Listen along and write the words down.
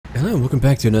Hello, welcome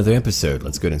back to another episode.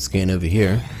 Let's go and scan over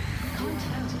here.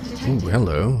 Ooh,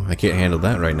 hello. I can't handle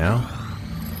that right now.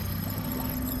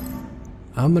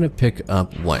 I'm gonna pick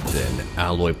up what then?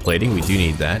 Alloy plating, we do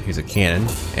need that. Here's a cannon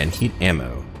and heat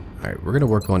ammo. Alright, we're gonna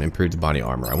work on improved body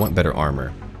armor. I want better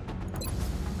armor.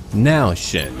 Now,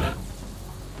 Shin,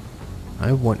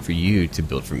 I want for you to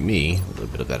build for me a little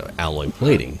bit of that alloy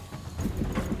plating.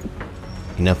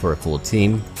 Enough for a full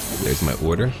team. There's my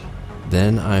order.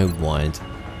 Then I want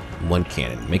one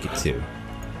cannon. Make it two.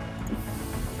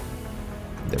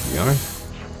 There we are.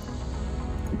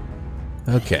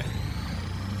 Okay.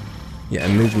 Yeah, I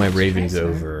moved my Ravens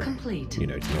over, you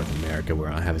know, to North America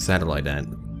where I have a satellite at.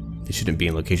 They shouldn't be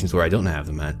in locations where I don't have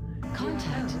them at.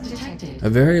 Contact detected. A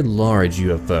very large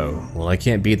UFO. Well, I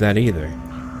can't beat that either.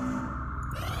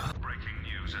 Breaking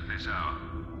news at this hour.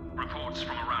 Reports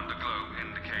from around the globe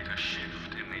indicate a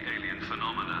shift in the alien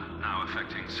phenomena now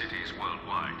affecting cities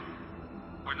worldwide.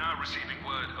 We're now receiving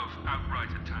word of outright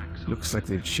attacks. Looks like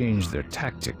they've changed their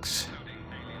tactics.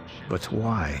 But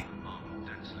why?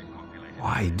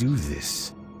 Why do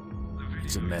this?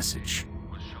 It's a message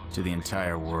to the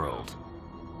entire world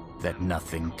that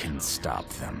nothing can stop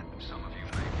them. Some of you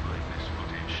may find this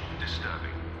footage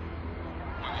disturbing.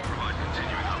 We will provide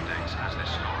continuing updates as this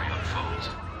story unfolds.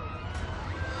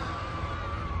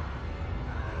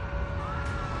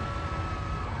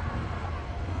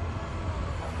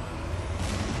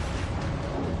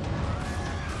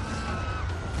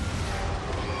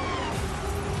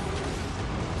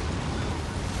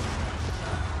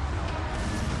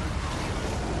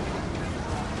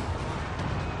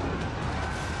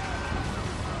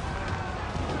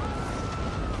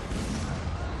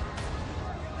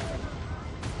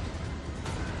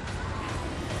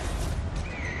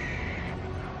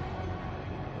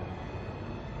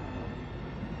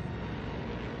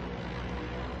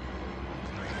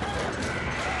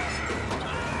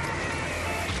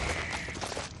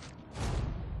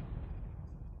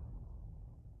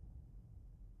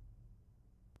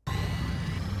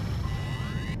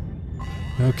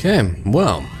 Okay,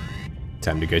 well,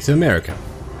 time to go to America.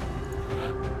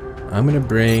 I'm gonna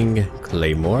bring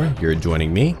Claymore, you're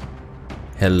joining me.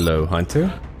 Hello,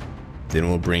 Hunter. Then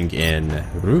we'll bring in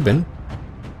Ruben.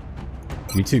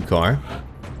 You too, Car.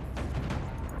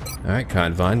 Alright,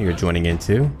 Convon, you're joining in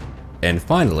too. And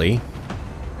finally,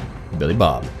 Billy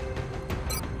Bob.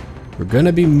 We're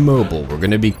gonna be mobile, we're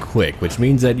gonna be quick, which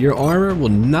means that your armor will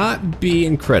not be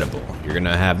incredible. You're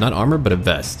gonna have not armor, but a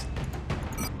vest.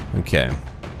 Okay.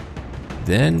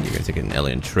 Then you're gonna take an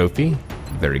alien trophy.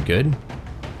 Very good.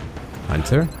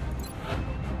 Hunter.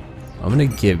 I'm gonna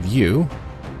give you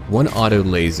one auto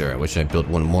laser. I wish I built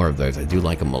one more of those. I do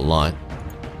like them a lot.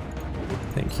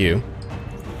 Thank you.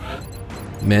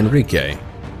 Manrique.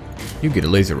 You get a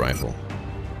laser rifle.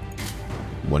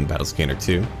 One battle scanner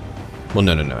too. Well,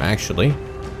 no, actually.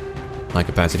 High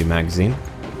capacity magazine.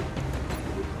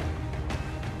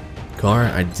 Car,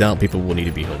 I doubt people will need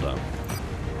to be healed up.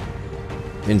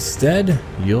 Instead,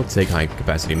 you'll take high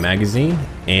capacity magazine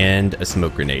and a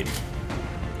smoke grenade.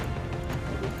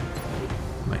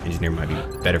 My engineer might be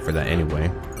better for that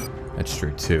anyway. That's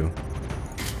true too.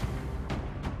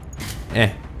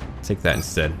 Take that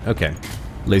instead. Okay.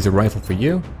 Laser rifle for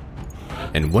you.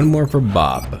 And one more for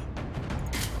Bob.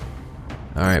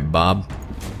 Alright, Bob.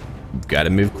 You've got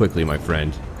to move quickly, my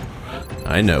friend.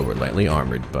 I know we're lightly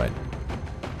armored, but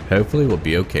hopefully we'll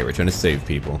be okay. We're trying to save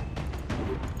people.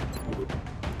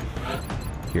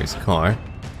 Here's Car.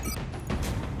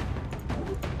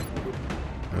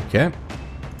 Okay.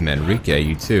 Manrique,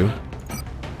 you too.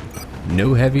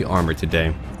 No heavy armor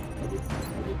today.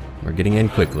 We're getting in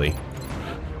quickly.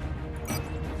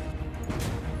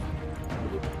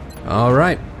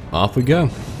 Alright, off we go.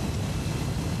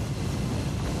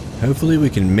 Hopefully we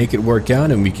can make it work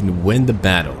out and we can win the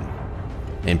battle.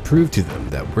 And prove to them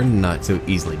that we're not so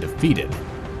easily defeated.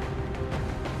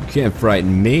 You can't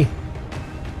frighten me.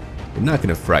 You're not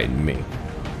gonna frighten me.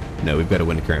 No, we've got to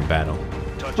win the current battle.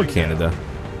 For Canada.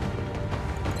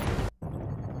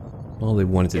 All they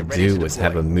wanted to do was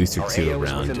have a moose or two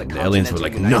around, and the aliens were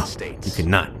like, no, you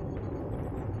cannot.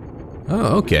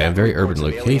 Oh, okay, a very urban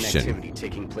location.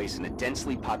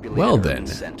 Well then,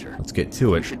 let's get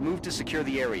to it.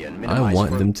 I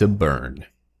want them to burn.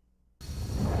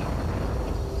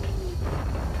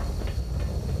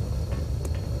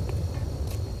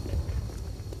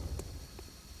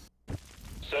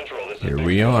 Here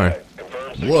we are.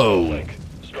 Whoa.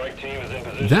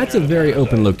 That's a very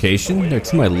open location. They're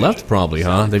to my left probably,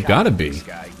 huh? They've got to be.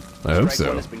 I hope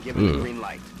so. Ooh.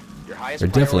 They're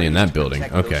definitely in that building.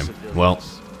 Okay, well,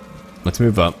 let's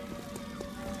move up.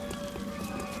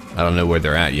 I don't know where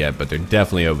they're at yet, but they're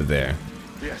definitely over there.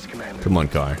 Yes, Commander. Come on,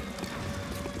 car.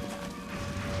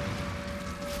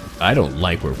 I don't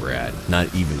like where we're at.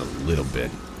 Not even a little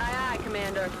bit. Aye, aye,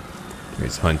 Commander.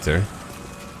 Here's Hunter.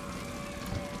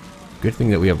 Good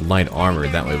thing that we have light armor.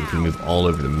 That way we can move all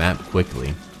over the map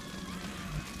quickly.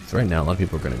 So right now, a lot of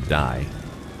people are going to die.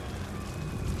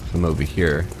 Come over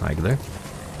here, Heigler.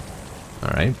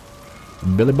 Alright.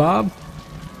 Billy Bob?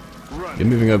 You're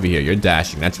moving over here. You're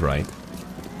dashing. That's right.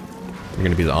 You're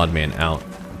going to be the odd man out.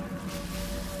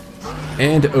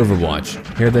 And Overwatch.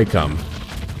 Here they come.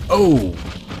 Oh!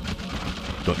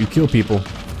 Don't you kill people.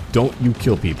 Don't you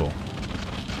kill people.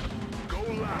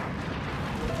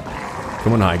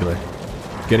 Come on, Heigler.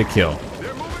 Get a kill.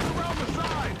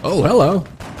 Oh, hello.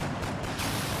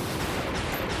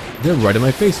 They're right in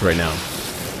my face right now.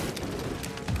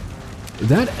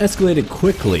 That escalated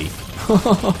quickly.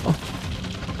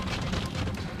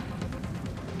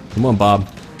 Come on, Bob.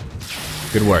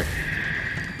 Good work.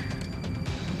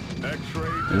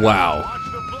 Wow.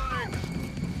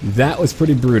 That was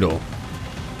pretty brutal.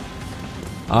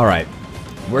 Alright.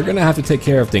 We're gonna have to take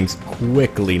care of things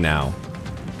quickly now.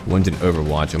 One's in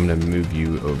Overwatch. I'm gonna move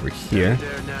you over here.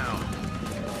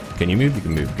 Can you move? You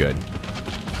can move. Good.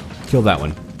 Kill that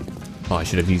one. Oh, I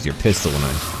should have used your pistol when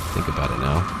I think about it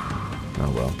now.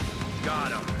 Oh well.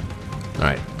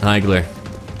 Alright, Heigler.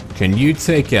 Can you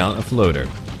take out a floater?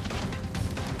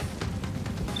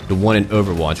 The one in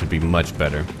Overwatch would be much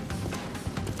better.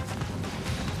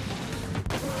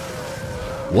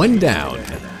 One down.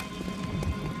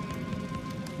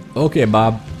 Okay,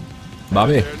 Bob.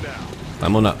 Bobby.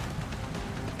 I'm on up.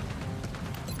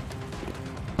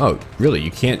 Oh, really? You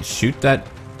can't shoot that?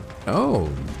 Oh,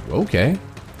 okay.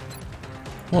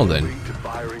 Well then.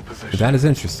 That is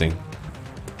interesting.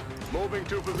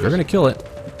 We're gonna kill it.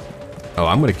 Oh,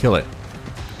 I'm gonna kill it.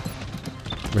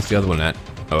 Where's the other one at?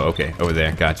 Oh, okay. Over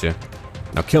there. Gotcha.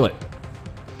 Now kill it.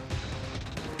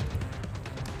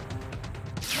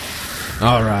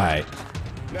 Alright.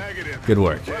 Good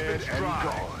work.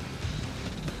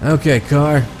 Okay,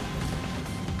 car.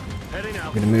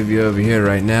 I'm gonna move you over here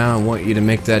right now. I want you to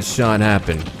make that shot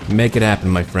happen. Make it happen,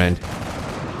 my friend.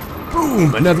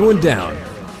 Boom! Another one down.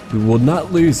 We will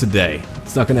not lose today.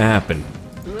 It's not gonna happen.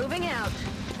 Moving out.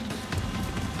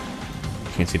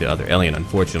 Can't see the other alien,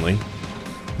 unfortunately.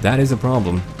 That is a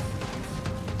problem.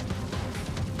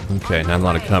 Okay, not a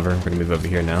lot of cover. We're gonna move over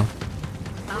here now.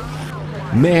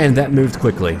 Man, that moved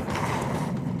quickly.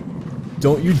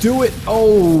 Don't you do it!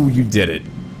 Oh, you did it.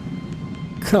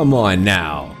 Come on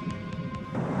now.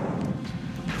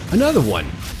 Another one.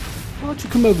 Why don't you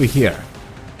come over here?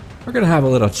 We're gonna have a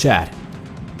little chat.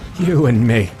 You and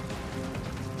me.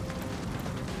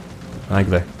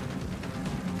 Heigler.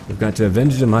 We've got to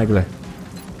avenge them, Heigler.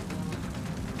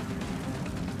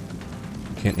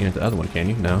 Can't aim at the other one, can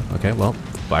you? No? Okay, well,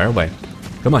 fire away.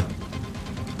 Come on.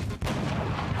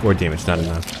 4 damage, not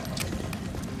enough.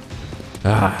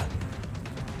 Ah.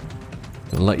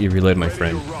 I'll let you reload, my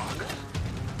friend.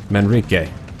 Manrique.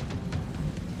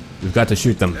 We've got to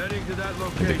shoot them.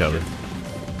 Into cover.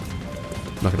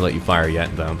 I'm not gonna let you fire yet,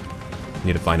 though. I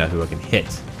need to find out who I can hit.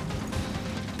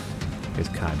 Here's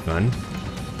Codgun.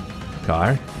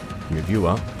 Car. Move you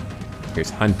up. Here's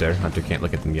Hunter. Hunter can't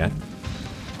look at them yet.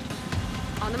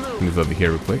 On the move. Move over here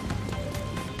real quick.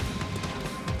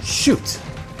 Shoot!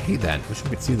 I hate that. Wish I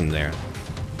could see them there.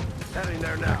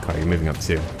 Ah, Car, you're moving up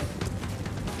too.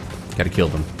 Gotta kill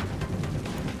them.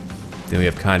 Then we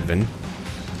have Codvan.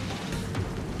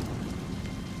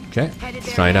 Okay,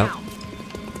 let's try it out.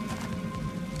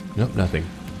 Nope, nothing.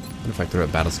 What if I throw a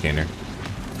battle scanner?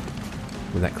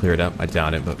 Will that clear it up? I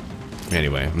doubt it, but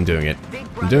anyway, I'm doing it.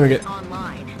 I'm doing it.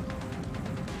 Online.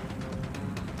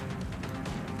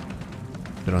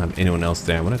 I don't have anyone else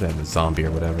there. What if I have a zombie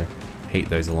or whatever? I hate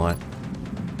those a lot.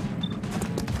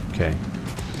 Okay,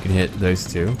 you can hit those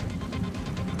two.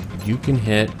 You can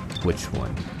hit which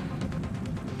one?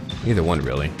 Either one,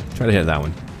 really. Try to hit that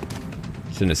one.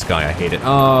 It's in the sky. I hate it.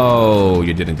 Oh,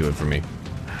 you didn't do it for me.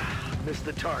 Missed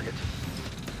the target.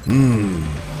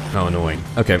 How annoying.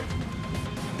 Okay.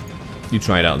 You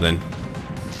try it out then.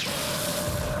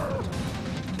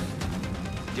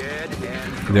 Dead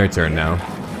and Their turn now.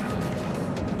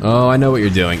 Oh, I know what you're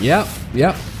doing. Yep,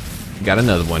 yep. Got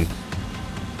another one.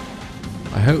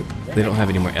 I hope they don't have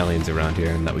any more aliens around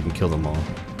here and that we can kill them all.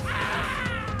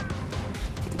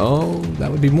 Oh,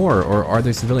 that would be more. Or are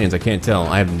they civilians? I can't tell.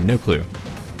 I have no clue.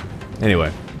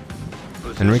 Anyway.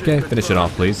 Enrique, finish it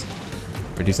off, please.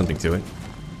 Or do something to it.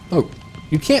 Oh,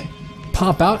 you can't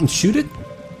pop out and shoot it?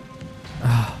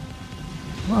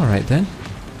 Alright then.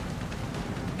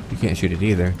 You can't shoot it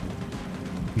either.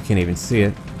 You can't even see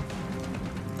it.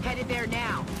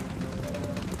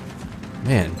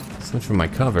 Man, so much for my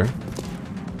cover.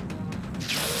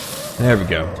 There we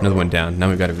go. Another one down. Now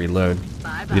we've got to reload.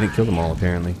 We didn't kill them all,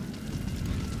 apparently.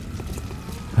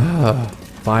 Ah,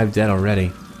 5 dead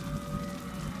already.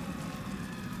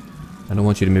 I don't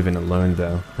want you to move in alone,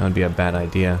 though. That would be a bad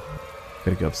idea.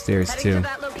 Gotta go upstairs, Heading too. to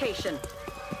that location.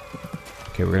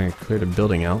 Okay, we're gonna clear the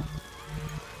building out.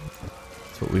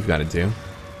 That's what we've got to do.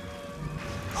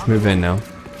 Let's move in now.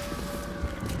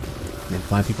 Man,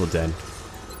 5 people dead.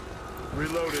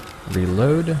 Reloaded.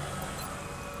 Reload.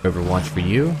 Overwatch for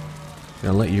you.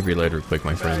 I'll let you reload real quick,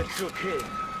 my friend. That's okay.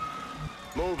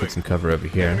 Moving. Put some cover over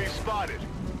here. Enemy spotted.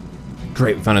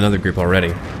 Great, we found another group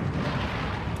already.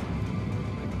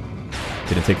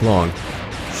 Didn't take long.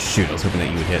 Shoot, I was hoping that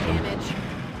you would hit them. Damage.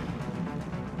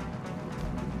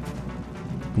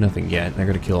 Nothing yet. I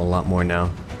gotta kill a lot more now.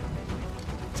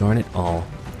 Darn it all.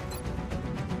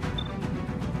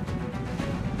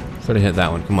 Try to hit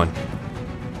that one, come on.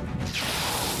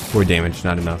 4 damage,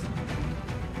 not enough.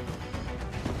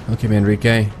 Okay,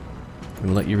 Manrique. I'm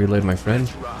gonna let you reload, my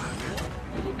friend.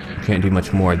 Can't do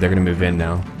much more. They're gonna move in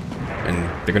now. And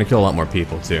they're gonna kill a lot more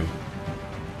people, too.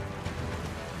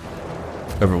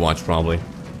 Overwatch, probably.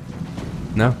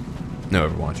 No? No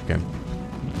Overwatch, okay.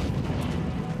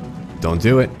 Don't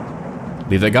do it.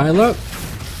 Leave that guy alone.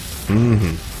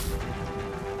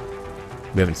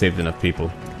 We haven't saved enough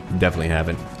people. Definitely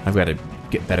haven't. I've got to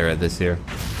get better at this here.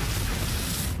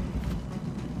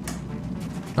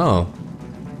 Oh.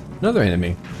 Another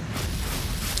enemy.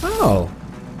 Oh.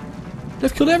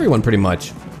 They've killed everyone pretty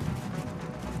much.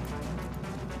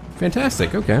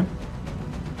 Fantastic, okay.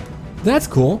 That's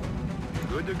cool.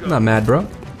 Good to go. I'm not mad, bro.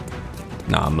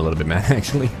 Nah, I'm a little bit mad,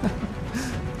 actually.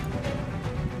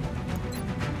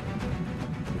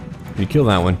 You kill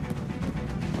that one.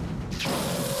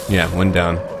 Yeah, 1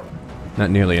 down. Not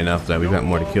nearly enough, though. We've got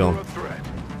more to kill. No threat.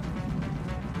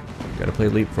 Gotta play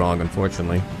leapfrog,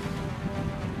 unfortunately.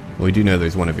 Well, we do know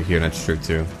there's one over here, that's true,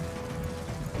 too.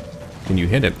 Can you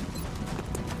hit it?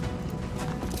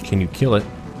 Can you kill it?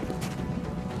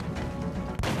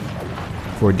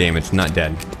 4 damage, not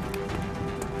dead.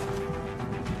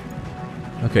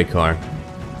 Okay, car.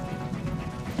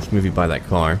 Let's move you by that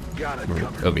car. Got it We're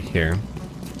covered. over here.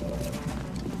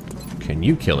 Can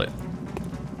you kill it?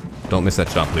 Don't miss that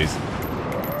shot, please.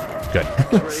 Good.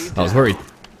 I was worried.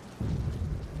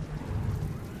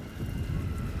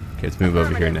 Okay, let's move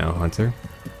over here now, Hunter.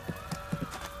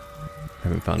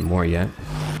 Haven't found more yet.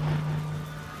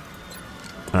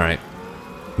 Alright.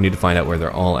 We need to find out where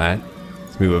they're all at.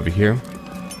 Let's move over here.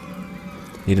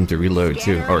 Need him to reload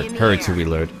too. Or her to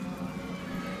reload.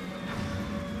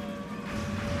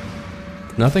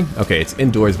 Nothing? Okay, it's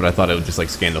indoors, but I thought it would just like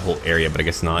scan the whole area, but I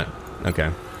guess not.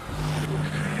 Okay.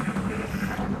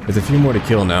 There's a few more to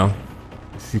kill now.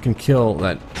 If you can kill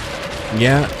that...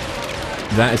 Yeah,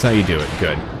 that is how you do it.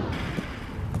 Good.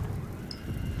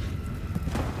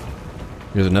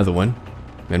 Here's another one.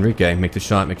 Enrique, make the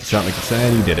shot, make the shot, make the shot,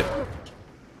 and you did it.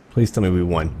 Please tell me we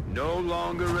won. No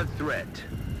longer a threat.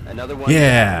 Another one.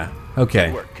 Yeah! Okay.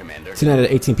 Good work, Commander. 10 out of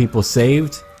 18 people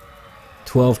saved.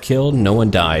 12 killed, no one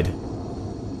died.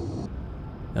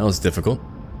 That was difficult.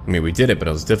 I mean, we did it, but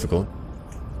it was difficult.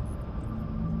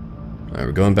 Alright,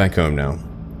 we're going back home now.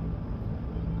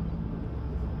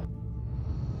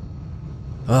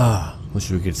 Ah,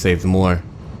 wish we could save more.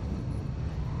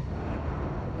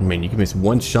 I mean, you can miss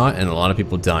 1 shot and a lot of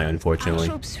people die, unfortunately.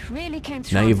 Our troops really came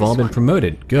through Now on you've all this been one.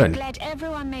 promoted. Good. Glad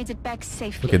everyone made it back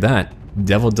safely. Look at that.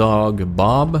 Devil Dog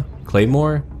Bob,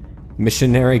 Claymore,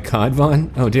 Missionary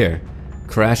Codvon, oh dear.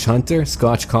 Crash Hunter,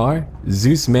 Scotch Car,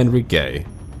 Zeus Manrique.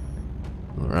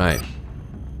 Alright.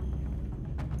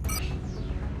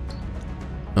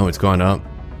 Oh, it's gone up.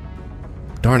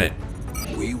 Darn it.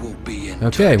 We will be in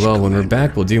Okay, touch, well, when we're Commander.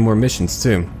 back, we'll do more missions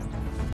too.